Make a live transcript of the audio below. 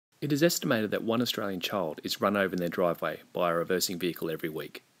It is estimated that one Australian child is run over in their driveway by a reversing vehicle every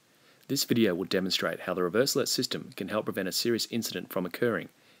week. This video will demonstrate how the reverse alert system can help prevent a serious incident from occurring,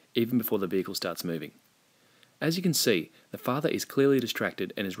 even before the vehicle starts moving. As you can see, the father is clearly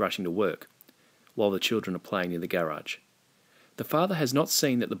distracted and is rushing to work, while the children are playing near the garage. The father has not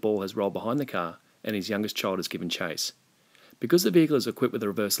seen that the ball has rolled behind the car and his youngest child has given chase. Because the vehicle is equipped with a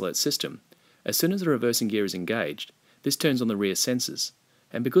reverse alert system, as soon as the reversing gear is engaged, this turns on the rear sensors,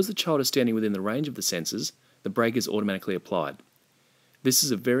 and because the child is standing within the range of the sensors, the brake is automatically applied. This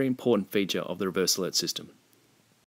is a very important feature of the reverse alert system.